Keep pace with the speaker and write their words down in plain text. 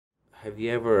Have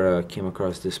you ever came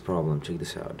across this problem? Check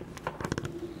this out.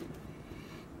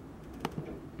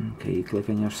 Okay, you click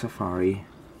on your Safari,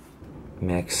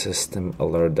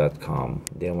 MacSystemAlert.com.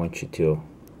 They want you to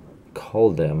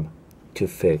call them to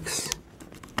fix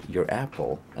your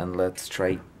Apple, and let's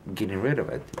try getting rid of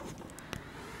it.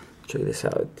 Check this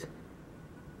out.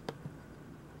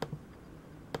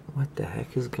 What the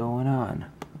heck is going on?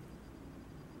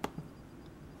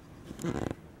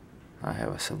 I have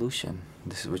a solution.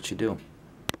 This is what you do.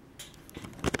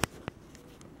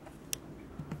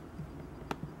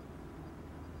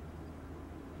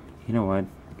 You know what?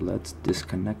 Let's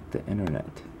disconnect the internet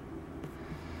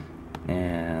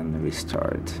and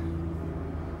restart.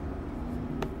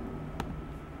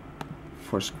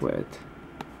 Force quit.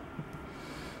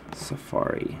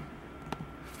 Safari.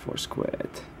 Force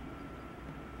quit.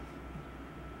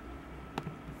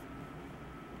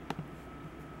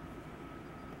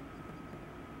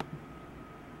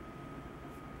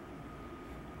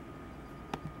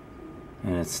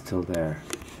 And it's still there.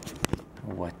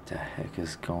 What the heck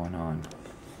is going on?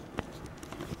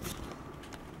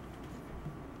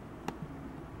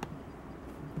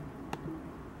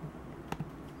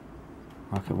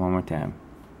 Okay, one more time.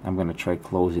 I'm gonna try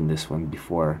closing this one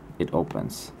before it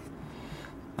opens.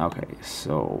 Okay,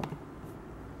 so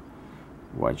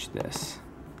watch this.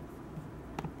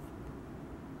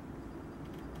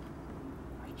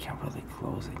 I can't really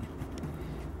close it.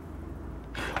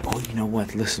 Oh, you know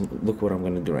what? Listen, look what I'm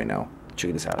gonna do right now.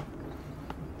 Check this out.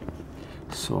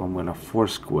 So I'm gonna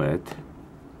force quit,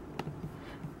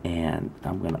 and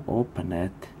I'm gonna open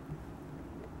it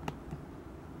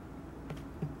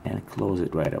and close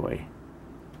it right away.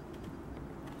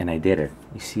 And I did it.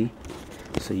 You see?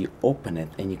 So you open it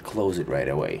and you close it right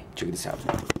away. Check this out.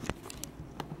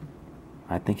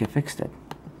 I think I fixed it.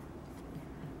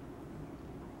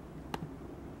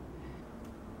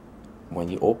 When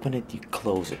you open it, you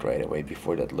close it right away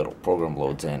before that little program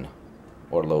loads in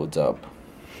or loads up.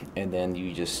 And then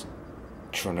you just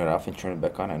turn it off and turn it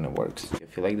back on and it works.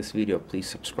 If you like this video, please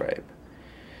subscribe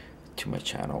to my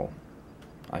channel.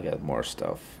 I got more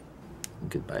stuff.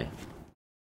 Goodbye.